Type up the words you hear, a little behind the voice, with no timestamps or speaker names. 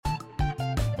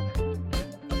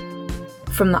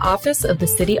From the office of the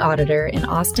City Auditor in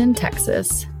Austin,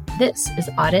 Texas, this is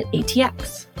Audit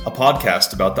ATX, a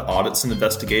podcast about the audits and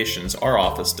investigations our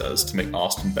office does to make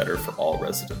Austin better for all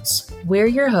residents. We're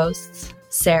your hosts,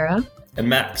 Sarah and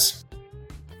Max.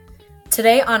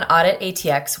 Today on Audit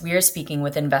ATX, we are speaking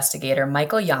with Investigator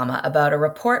Michael Yamma about a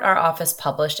report our office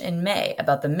published in May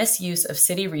about the misuse of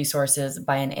city resources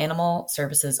by an Animal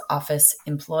Services Office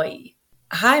employee.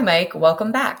 Hi, Mike.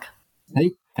 Welcome back.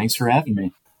 Hey, thanks for having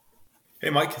me. Hey,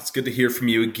 Mike. It's good to hear from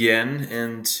you again.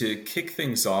 And to kick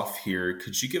things off here,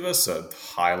 could you give us a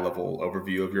high-level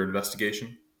overview of your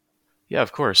investigation? Yeah,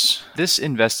 of course. This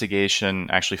investigation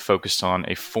actually focused on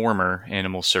a former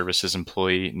Animal Services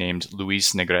employee named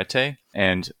Luis Negrete.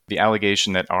 And the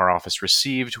allegation that our office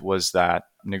received was that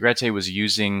Negrete was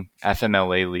using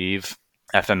FMLA leave,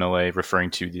 FMLA referring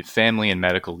to the Family and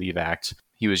Medical Leave Act.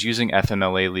 He was using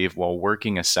FMLA leave while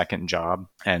working a second job.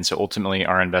 And so ultimately,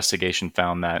 our investigation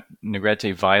found that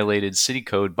Negrete violated city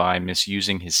code by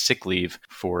misusing his sick leave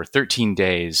for 13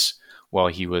 days while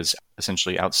he was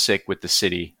essentially out sick with the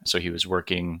city. So he was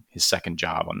working his second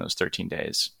job on those 13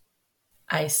 days.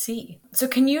 I see. So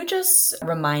can you just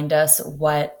remind us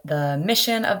what the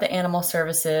mission of the Animal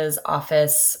Services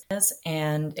Office is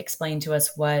and explain to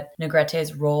us what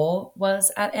Negrete's role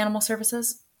was at Animal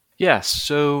Services? Yes,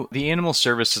 so the Animal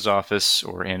Services Office,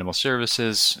 or Animal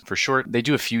Services for short, they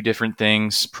do a few different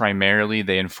things. Primarily,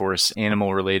 they enforce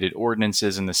animal-related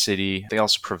ordinances in the city. They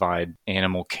also provide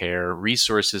animal care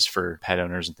resources for pet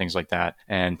owners and things like that.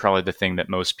 And probably the thing that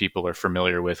most people are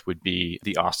familiar with would be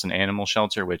the Austin Animal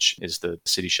Shelter, which is the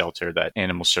city shelter that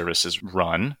Animal Services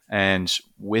run. And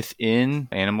within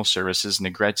Animal Services,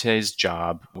 Negrete's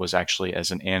job was actually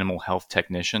as an animal health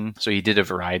technician. So he did a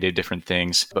variety of different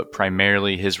things, but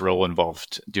primarily his role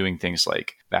involved doing things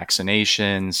like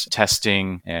vaccinations,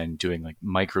 testing, and doing like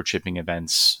microchipping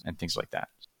events and things like that.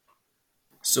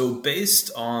 So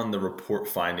based on the report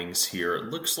findings here, it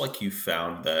looks like you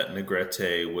found that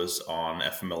Negrete was on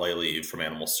FMLA leave from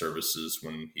Animal Services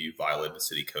when he violated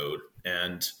city code.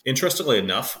 And interestingly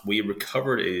enough, we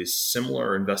recovered a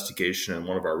similar investigation in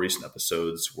one of our recent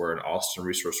episodes where an Austin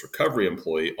Resource Recovery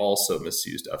employee also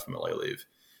misused FMLA leave.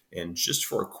 And just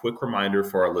for a quick reminder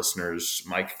for our listeners,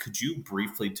 Mike, could you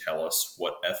briefly tell us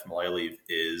what FMLA leave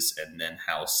is and then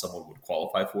how someone would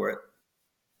qualify for it?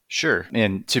 Sure.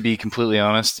 And to be completely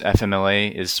honest,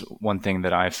 FMLA is one thing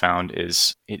that I've found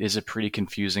is it is a pretty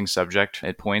confusing subject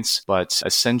at points, but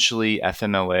essentially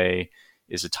FMLA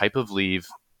is a type of leave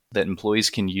that employees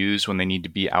can use when they need to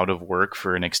be out of work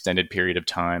for an extended period of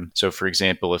time. So for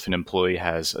example, if an employee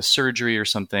has a surgery or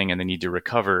something and they need to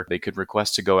recover, they could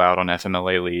request to go out on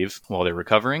FMLA leave while they're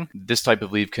recovering. This type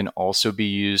of leave can also be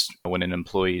used when an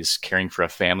employee is caring for a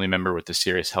family member with a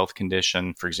serious health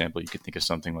condition. For example, you could think of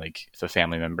something like if a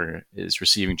family member is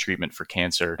receiving treatment for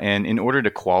cancer. And in order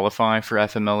to qualify for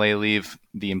FMLA leave,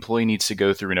 the employee needs to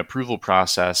go through an approval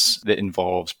process that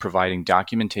involves providing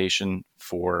documentation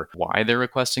for why they're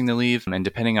requesting the leave. And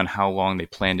depending on how long they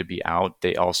plan to be out,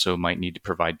 they also might need to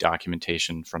provide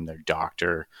documentation from their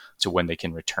doctor to when they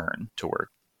can return to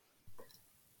work.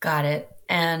 Got it.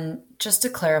 And just to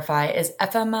clarify, is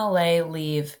FMLA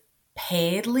leave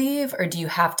paid leave, or do you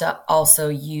have to also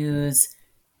use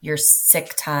your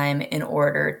sick time in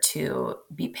order to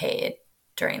be paid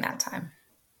during that time?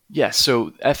 Yes,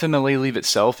 so FMLA leave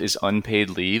itself is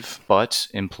unpaid leave, but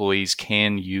employees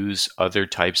can use other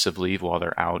types of leave while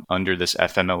they're out under this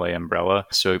FMLA umbrella.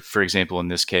 So for example, in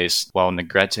this case, while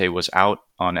Negrete was out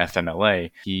on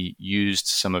FMLA, he used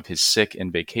some of his sick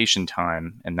and vacation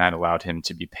time, and that allowed him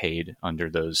to be paid under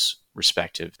those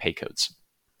respective pay codes.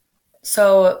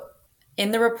 So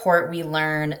in the report, we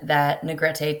learn that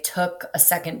Negrete took a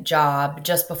second job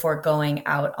just before going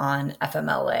out on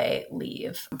FMLA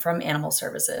leave from Animal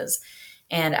Services.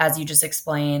 And as you just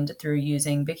explained, through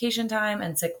using vacation time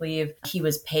and sick leave, he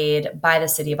was paid by the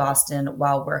city of Austin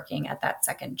while working at that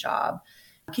second job.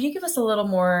 Can you give us a little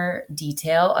more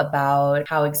detail about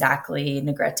how exactly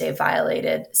Negrete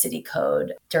violated city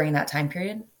code during that time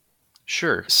period?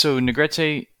 Sure. So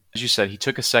Negrete, as you said, he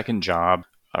took a second job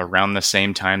around the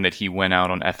same time that he went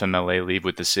out on FMLA leave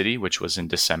with the city, which was in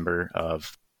December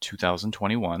of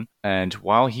 2021. And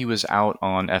while he was out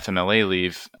on FMLA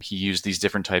leave, he used these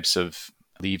different types of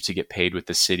leave to get paid with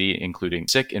the city, including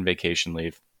sick and vacation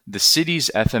leave. The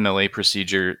city's FMLA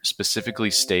procedure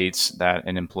specifically states that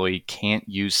an employee can't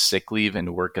use sick leave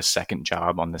and work a second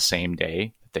job on the same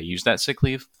day they use that sick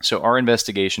leave. So our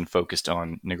investigation focused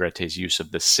on Negrete's use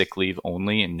of the sick leave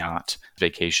only and not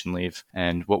vacation leave.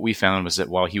 And what we found was that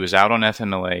while he was out on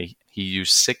FMLA, he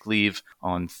used sick leave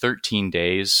on 13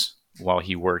 days while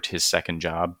he worked his second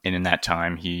job. And in that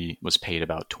time, he was paid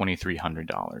about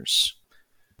 $2,300.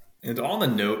 And on the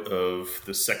note of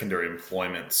the secondary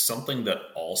employment, something that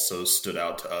also stood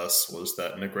out to us was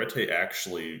that Negrete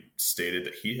actually stated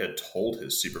that he had told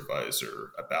his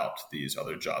supervisor about these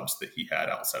other jobs that he had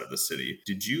outside of the city.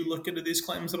 Did you look into these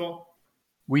claims at all?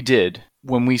 We did.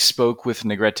 When we spoke with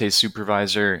Negrete's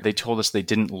supervisor, they told us they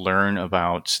didn't learn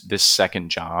about this second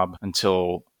job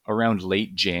until around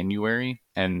late January,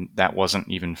 and that wasn't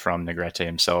even from Negrete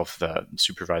himself. The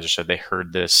supervisor said they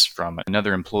heard this from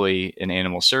another employee in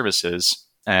animal services,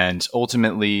 and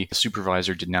ultimately the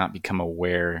supervisor did not become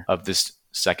aware of this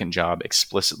second job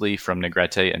explicitly from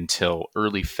Negrete until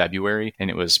early February,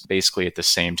 and it was basically at the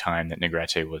same time that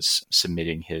Negrete was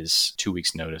submitting his 2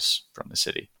 weeks notice from the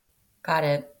city. Got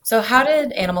it. So how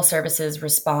did Animal Services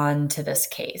respond to this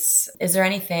case? Is there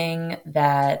anything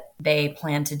that they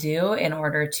plan to do in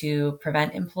order to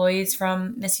prevent employees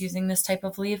from misusing this type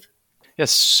of leave? Yes,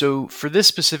 so for this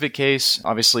specific case,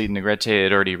 obviously Negrete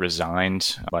had already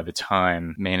resigned by the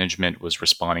time management was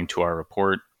responding to our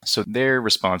report. So their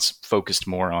response focused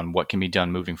more on what can be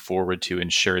done moving forward to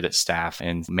ensure that staff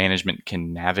and management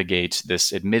can navigate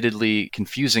this admittedly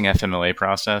confusing FMLA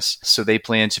process. So they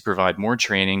plan to provide more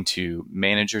training to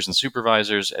managers and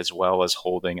supervisors, as well as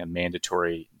holding a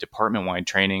mandatory department-wide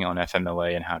training on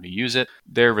FMLA and how to use it.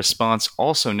 Their response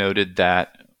also noted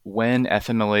that when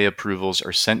FMLA approvals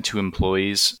are sent to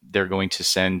employees, they're going to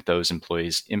send those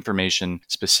employees information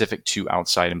specific to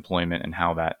outside employment and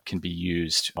how that can be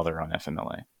used while they're on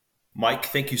FMLA. Mike,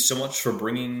 thank you so much for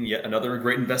bringing yet another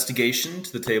great investigation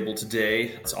to the table today.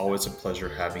 It's always a pleasure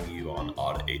having you on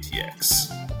Audit ATX.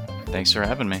 Thanks for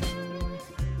having me.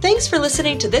 Thanks for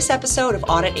listening to this episode of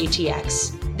Audit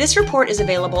ATX. This report is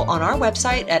available on our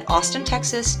website at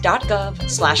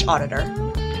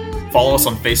austintexas.gov/auditor. Follow us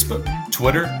on Facebook,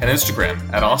 Twitter, and Instagram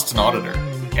at Austin Auditor,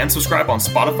 and subscribe on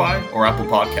Spotify or Apple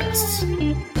Podcasts.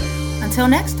 Until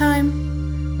next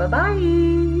time.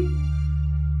 Bye-bye.